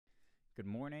Good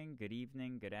morning, good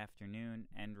evening, good afternoon,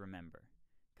 and remember,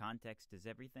 context is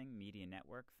everything. Media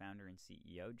Network founder and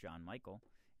CEO John Michael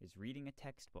is reading a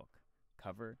textbook,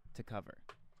 cover to cover.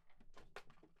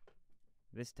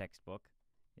 This textbook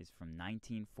is from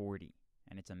 1940,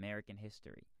 and it's American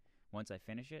history. Once I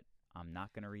finish it, I'm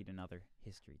not going to read another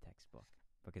history textbook,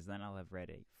 because then I'll have read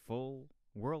a full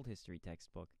world history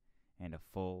textbook and a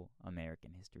full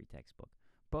American history textbook,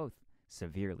 both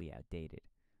severely outdated.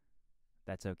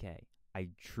 That's okay. I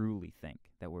truly think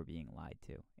that we're being lied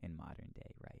to in modern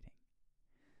day writing.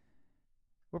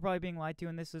 We're probably being lied to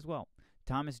in this as well.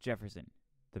 Thomas Jefferson,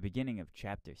 the beginning of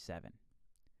Chapter 7.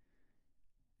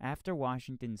 After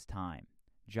Washington's time,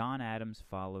 John Adams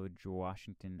followed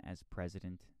Washington as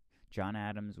president. John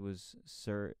Adams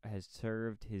has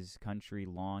served his country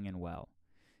long and well.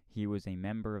 He was a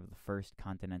member of the First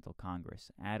Continental Congress.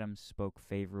 Adams spoke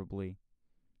favorably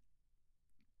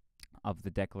of the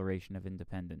Declaration of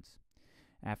Independence.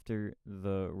 After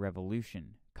the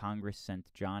Revolution, Congress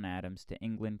sent John Adams to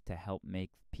England to help make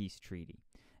the peace treaty.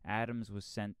 Adams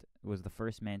was the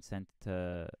first man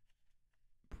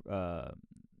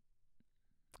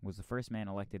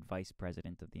elected vice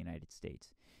president of the United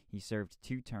States. He served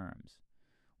 2 terms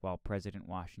while President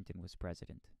Washington was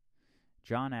president.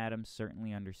 John Adams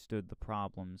certainly understood the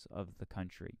problems of the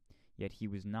country, yet he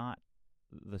was not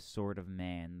the sort of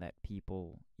man that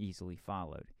people easily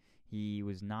followed. He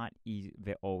was not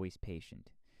always patient.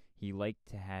 He liked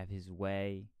to have his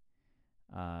way,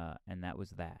 and that was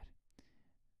that.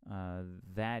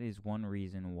 That is one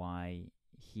reason why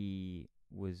he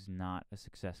was not a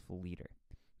successful leader.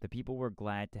 The people were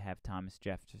glad to have Thomas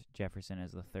Jefferson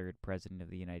as the 3rd president of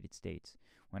the United States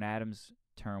when Adams'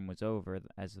 term was over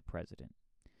as the president.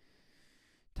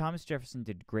 Thomas Jefferson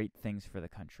did great things for the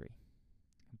country.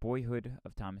 Boyhood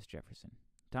of Thomas Jefferson.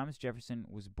 Thomas Jefferson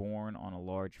was born on a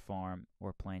large farm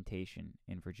or plantation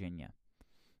in Virginia.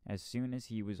 As soon as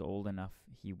he was old enough,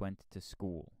 he went to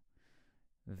school.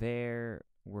 There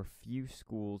were few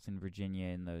schools in Virginia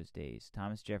in those days.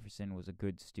 Thomas Jefferson was a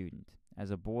good student.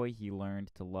 As a boy, he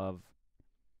learned to love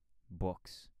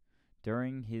books.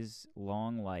 During his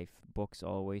long life, books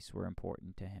always were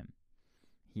important to him.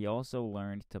 He also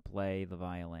learned to play the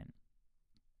violin.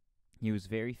 He was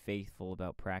very faithful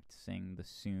about practicing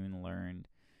soon learned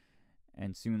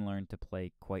to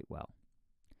play quite well.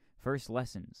 First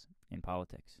lessons in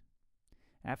politics.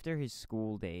 After his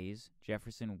school days,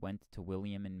 Jefferson went to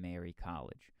William and Mary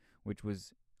College, which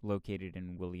was located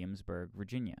in Williamsburg,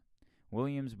 Virginia.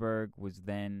 Williamsburg was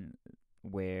then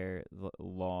where the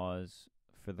laws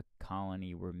for the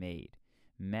colony were made.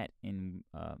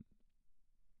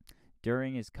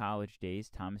 During his college days,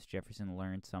 Thomas Jefferson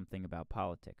learned something about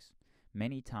politics.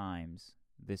 Many times,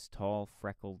 this tall,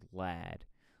 freckled lad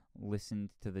listened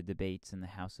to the debates in the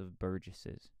House of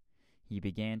Burgesses. He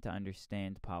began to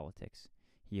understand politics.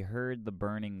 He heard the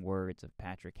burning words of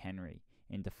Patrick Henry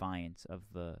in defiance of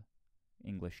the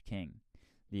English king.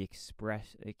 He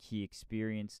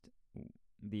experienced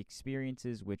the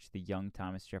experiences which the young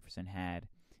Thomas Jefferson had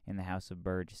in the House of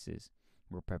Burgesses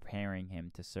were preparing him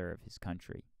to serve his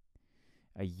country.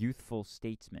 A youthful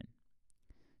statesman.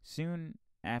 Soon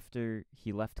after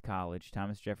he left college,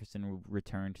 Thomas Jefferson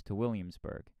returned to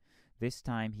Williamsburg. This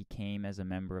time he came as a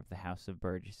member of the House of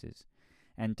Burgesses.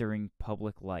 Entering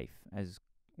public life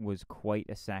was quite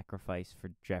a sacrifice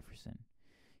for Jefferson.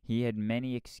 He had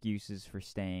many excuses for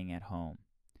staying at home.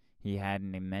 He had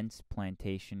an immense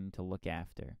plantation to look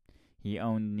after. He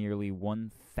owned nearly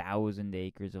 1,000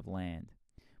 acres of land.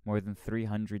 More than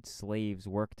 300 slaves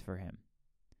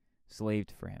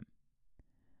slaved for him.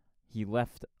 He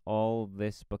left all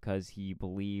this because he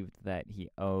believed that he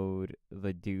owed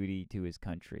the duty to his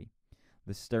country.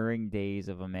 The stirring days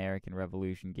of American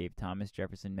Revolution gave Thomas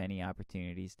Jefferson many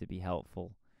opportunities to be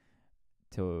helpful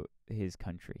to his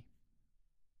country.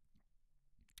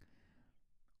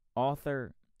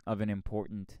 Author of an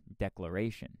important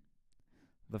declaration.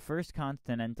 The First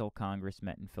Continental Congress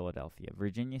met in Philadelphia.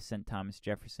 Virginia sent Thomas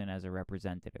Jefferson as a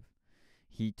representative.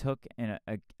 He took an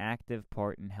active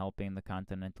part in helping the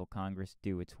Continental Congress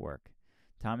do its work.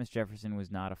 Thomas Jefferson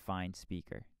was not a fine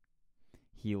speaker.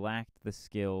 He lacked the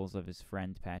skills of his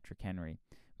friend Patrick Henry,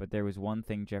 but there was one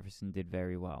thing Jefferson did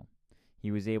very well.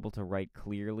 He was able to write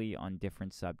clearly on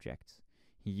different subjects.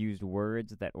 He used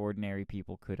words that ordinary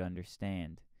people could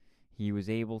understand. He was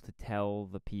able to tell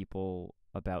the people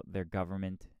about their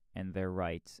government and their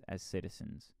rights as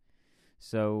citizens.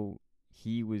 So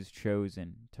he was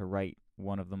chosen to write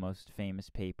one of the most famous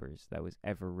papers that was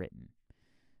ever written.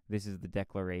 This is the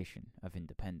Declaration of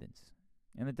Independence.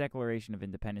 In the Declaration of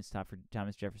Independence,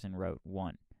 Thomas Jefferson wrote,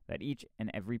 1. That each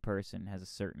and every person has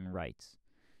certain rights.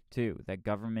 2. That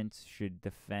governments should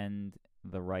defend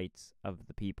the rights of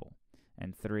the people.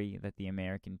 And 3. That the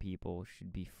American people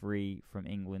should be free from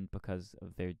England because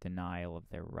of their denial of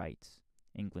their rights.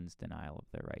 England's denial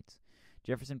of their rights.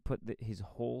 Jefferson put his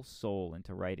whole soul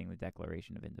into writing the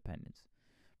Declaration of Independence.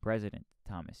 President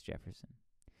Thomas Jefferson.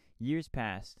 Years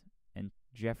passed, and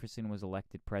Jefferson was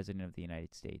elected President of the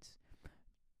United States.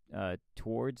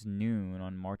 Towards noon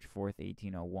on March 4th,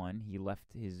 1801, he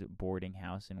left his boarding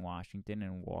house in Washington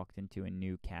and walked into the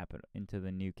new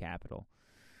capital.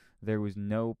 There was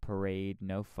no parade,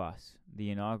 no fuss.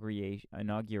 The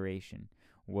inauguration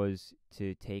was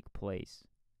to take place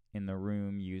in the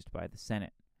room used by the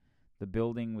Senate. The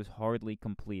building was hardly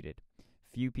completed.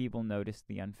 Few people noticed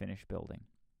the unfinished building.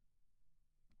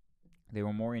 They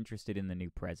were more interested in the new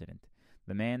president.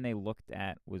 The man they looked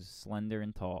at was slender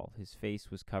and tall. His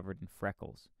face was covered in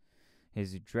freckles.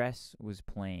 His dress was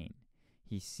plain.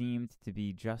 He seemed to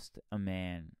be just a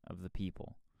man of the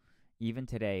people. Even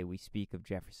today we speak of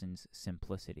Jefferson's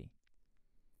simplicity.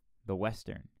 The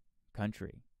Western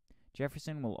country.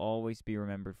 Jefferson will always be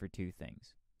remembered for 2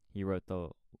 things. He wrote the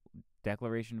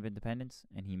Declaration of Independence,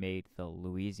 and he made the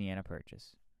Louisiana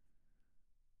Purchase.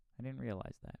 I didn't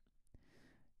realize that.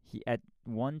 At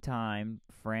one time,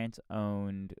 France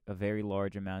owned a very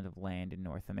large amount of land in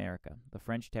North America. The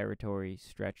French territory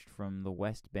stretched from the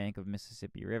west bank of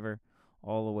Mississippi River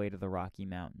all the way to the Rocky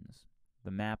Mountains.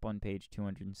 The map on page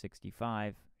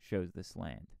 265 shows this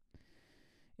land.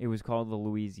 It was called the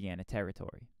Louisiana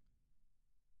Territory.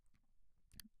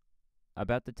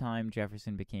 About the time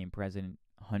Jefferson became president,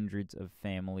 hundreds of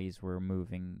families were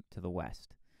moving to the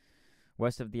west.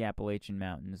 West of the Appalachian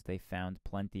Mountains, they found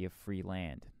plenty of free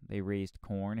land. They raised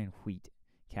corn and wheat,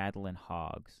 cattle and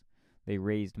hogs. They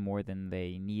raised more than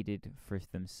they needed for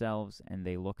themselves, and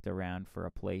they looked around for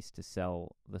a place to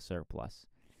sell the surplus.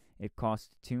 It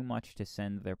cost too much to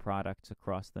send their products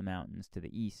across the mountains to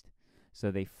the east, so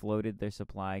they floated their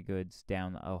supply goods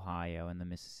down the Ohio and the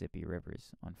Mississippi rivers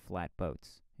on flat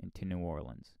boats into New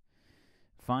Orleans.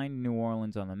 Find New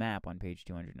Orleans on the map on page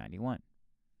 291.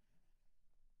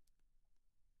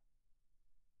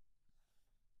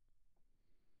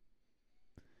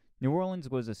 New Orleans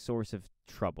was a source of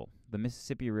trouble. The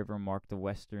Mississippi River marked the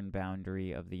western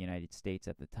boundary of the United States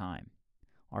at the time.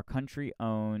 Our country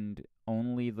owned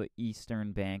only the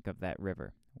eastern bank of that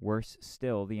river. Worse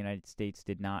still, the United States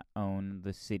did not own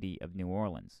the city of New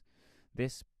Orleans.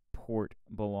 This port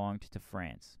belonged to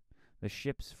France. The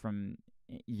ships from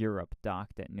Europe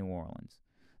docked at New Orleans.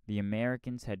 The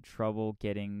Americans had trouble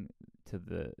getting to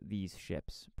these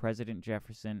ships. President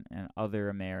Jefferson and other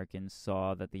Americans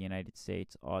saw that the United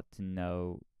States ought to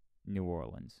know New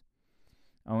Orleans.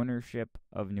 Ownership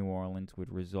of New Orleans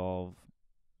would resolve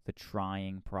the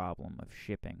trying problem of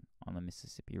shipping on the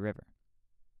Mississippi River.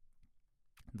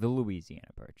 The Louisiana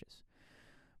Purchase.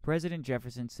 President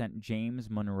Jefferson sent James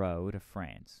Monroe to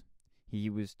France. He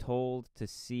was told to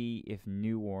see if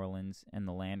New Orleans and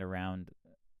the land around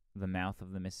the mouth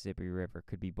of the Mississippi River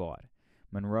could be bought.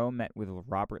 Monroe met with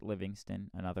Robert Livingston,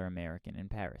 another American, in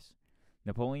Paris.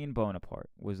 Napoleon Bonaparte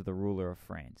was the ruler of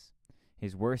France.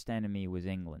 His worst enemy was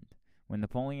England. When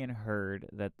Napoleon heard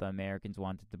that the Americans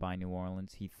wanted to buy New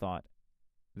Orleans,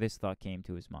 this thought came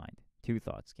to his mind. 2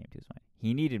 thoughts came to his mind.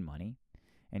 He needed money,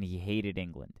 and he hated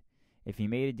England. If he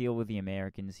made a deal with the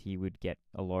Americans, he would get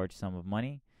a large sum of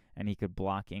money, and he could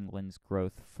block England's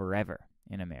growth forever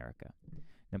in America.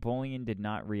 Napoleon did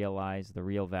not realize the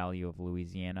real value of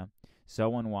Louisiana.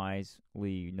 So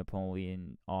unwisely,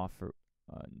 Napoleon offered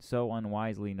to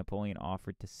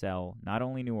sell not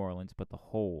only New Orleans, but the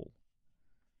whole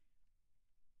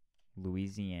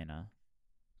Louisiana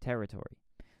territory.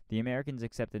 The Americans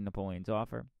accepted Napoleon's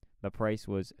offer. The price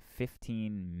was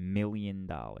 $15 million.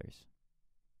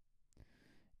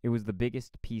 It was the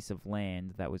biggest piece of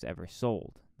land that was ever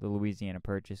sold. The Louisiana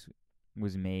Purchase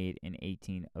was made in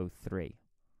 1803.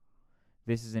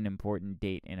 This is an important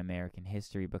date in American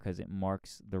history because it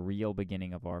marks the real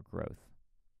beginning of our growth.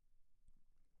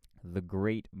 The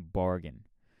Great Bargain.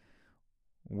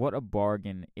 What a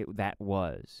bargain that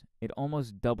was. It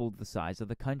almost doubled the size of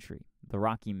the country. The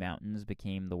Rocky Mountains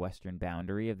became the western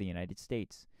boundary of the United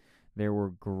States. There were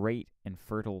great and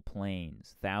fertile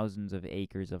plains, thousands of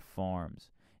acres of farms,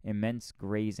 immense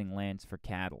grazing lands for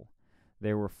cattle.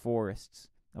 There were forests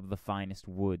of the finest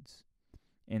woods.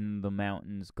 In the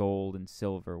mountains, gold and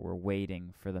silver were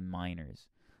waiting for the miners.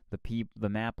 The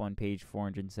map on page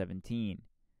 417,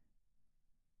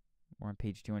 or on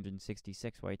page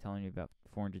 266, why are you telling me about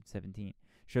 417,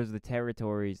 shows the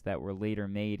territories that were later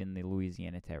made in the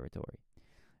Louisiana Territory.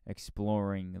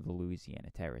 Exploring the Louisiana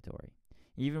Territory.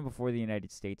 Even before the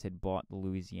United States had bought the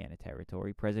Louisiana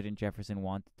Territory, President Jefferson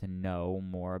wanted to know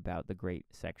more about the great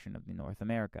section of North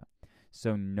America.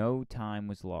 So no time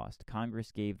was lost.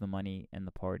 Congress gave the money and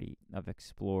the party of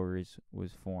explorers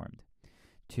was formed.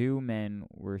 Two men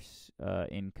were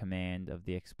in command of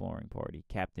the exploring party.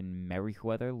 Captain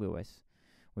Meriwether Lewis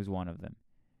was one of them.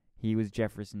 He was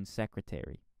Jefferson's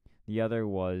secretary. The other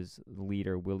was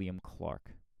leader William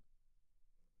Clark.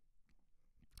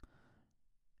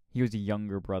 He was a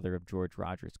younger brother of George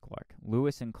Rogers Clark.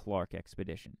 Lewis and Clark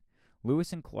expedition.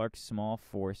 Lewis and Clark's small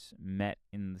force met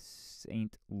in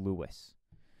St. Louis.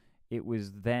 It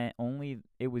was then only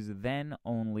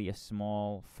a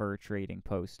small fur trading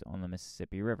post on the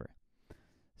Mississippi River.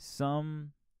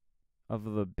 Some of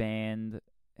the band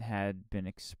had been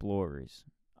explorers.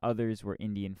 Others were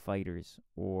Indian fighters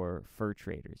or fur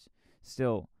traders.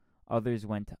 Still, others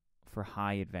went for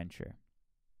high adventure.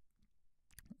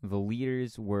 The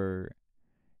leaders were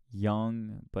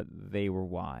young, but they were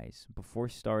wise. Before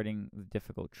starting the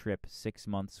difficult trip, 6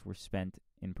 months were spent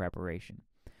in preparation.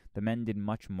 The men did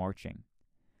much marching.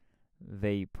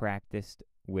 They practiced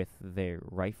with their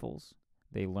rifles.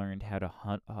 They learned how to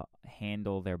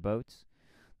handle their boats.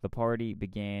 The party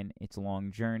began its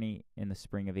long journey in the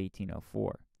spring of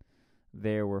 1804.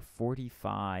 There were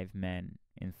 45 men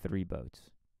in 3 boats.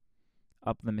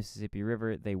 Up the Mississippi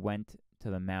River, they went to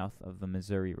the mouth of the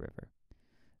Missouri River.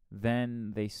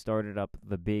 Then they started up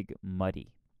the Big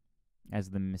Muddy, as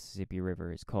the Mississippi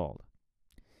River is called.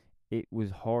 It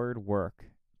was hard work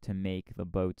to make the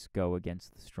boats go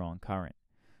against the strong current.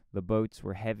 The boats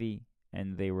were heavy,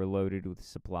 and they were loaded with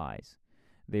supplies.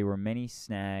 There were many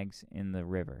snags in the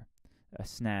river. A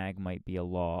snag might be a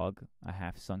log, a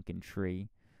half-sunken tree,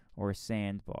 or a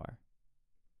sandbar.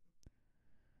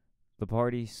 The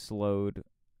party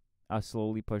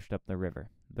slowly pushed up the river.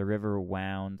 The river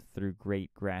wound through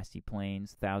great grassy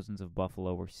plains. Thousands of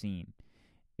buffalo were seen.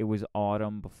 It was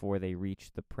autumn before they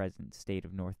reached the present state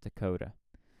of North Dakota,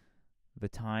 the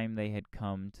time they had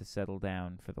come to settle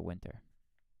down for the winter.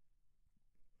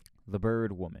 The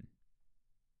Bird Woman.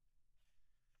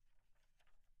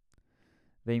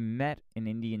 They met an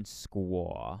Indian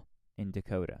squaw in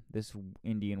Dakota. This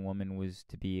Indian woman was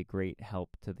to be a great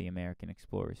help to the American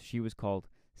explorers. She was called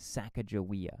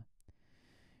Sacagawea,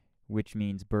 which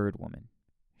means bird woman.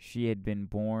 She had been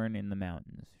born in the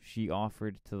mountains. She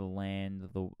offered to the land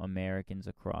the Americans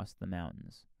across the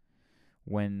mountains.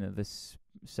 When the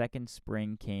second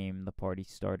spring came, the party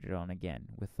started on again,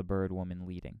 with the bird woman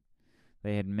leading.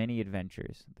 They had many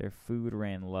adventures. Their food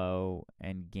ran low,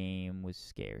 and game was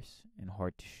scarce and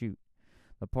hard to shoot.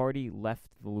 The party left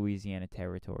the Louisiana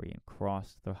Territory and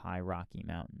crossed the high Rocky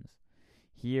Mountains.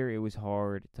 Here it was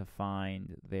hard to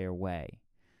find their way.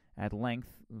 At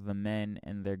length, the men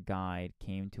and their guide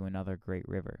came to another great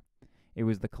river. It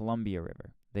was the Columbia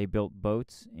River. They built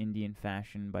boats, Indian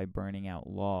fashion, by burning out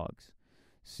logs.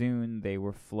 Soon they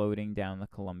were floating down the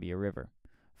Columbia River.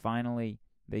 Finally,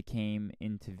 they came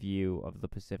into view of the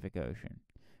Pacific Ocean,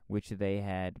 which they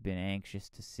had been anxious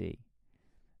to see.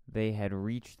 They had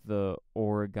reached the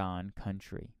Oregon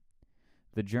country.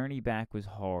 The journey back was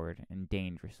hard and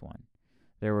dangerous one.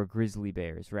 There were grizzly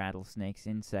bears, rattlesnakes,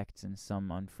 insects, and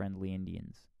some unfriendly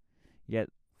Indians. Yet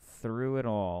through it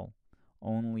all,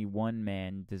 only one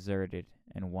man deserted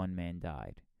and one man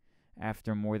died.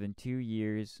 After more than 2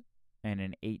 years and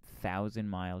an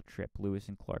 8,000-mile trip, Lewis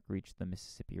and Clark reached the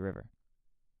Mississippi River.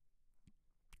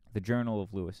 The Journal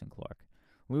of Lewis and Clark.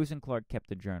 Lewis and Clark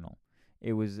kept a journal.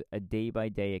 It was a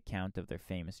day-by-day account of their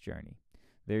famous journey.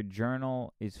 Their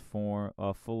journal is full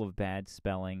of bad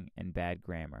spelling and bad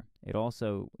grammar. It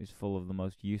also is full of the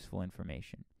most useful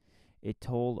information. It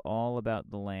told all about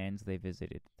the lands they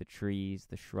visited, the trees,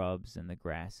 the shrubs, and the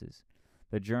grasses.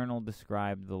 The journal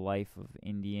described the life of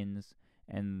Indians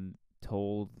and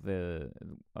told where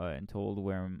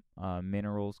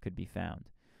minerals could be found.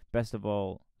 Best of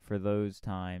all, for those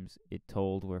times, it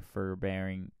told where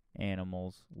fur-bearing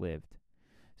animals lived.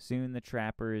 Soon the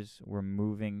trappers were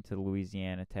moving to the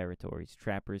Louisiana territories.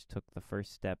 Trappers took the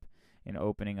first step in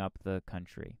opening up the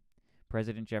country.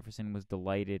 President Jefferson was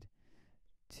delighted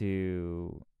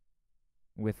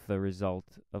with the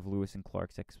result of Lewis and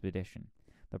Clark's expedition.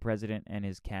 The president and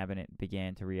his cabinet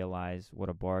began to realize what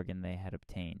a bargain they had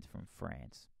obtained from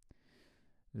France.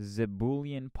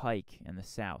 Zebulon Pike in the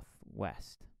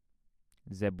southwest.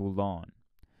 Zebulon.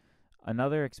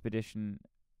 Another expedition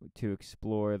to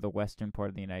explore the western part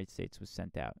of the United States was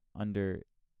sent out. Under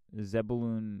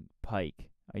Zebulon Pike,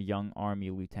 a young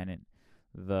army lieutenant,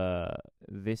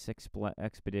 this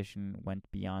expedition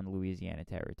went beyond Louisiana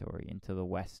territory into the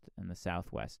west and the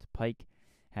southwest. Pike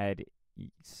had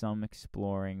some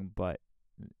exploring, but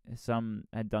Some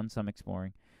had done some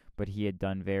exploring, but he had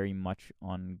done very much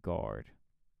on guard.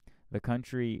 The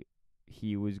country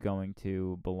he was going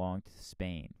to belonged to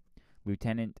Spain.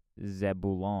 Lieutenant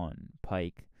Zebulon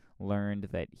Pike learned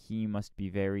that he must be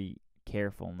very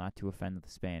careful not to offend the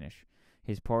Spanish.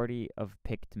 His party of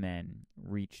picked men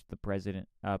reached the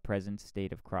present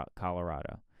state of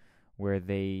Colorado, where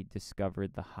they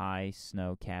discovered the high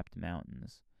snow-capped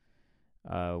mountains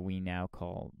we now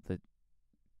call the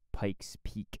Pike's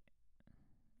Peak.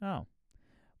 Oh,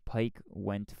 Pike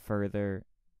went farther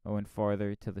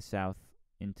to the south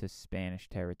into Spanish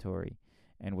territory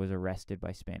and was arrested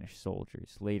by Spanish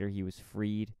soldiers. Later, he was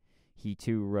freed. He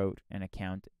too wrote an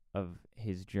account of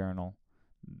his journal.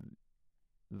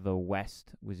 The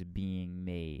West was being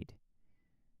made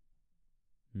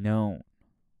known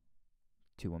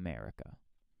to America.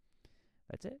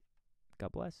 That's it.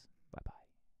 God bless. Bye-bye.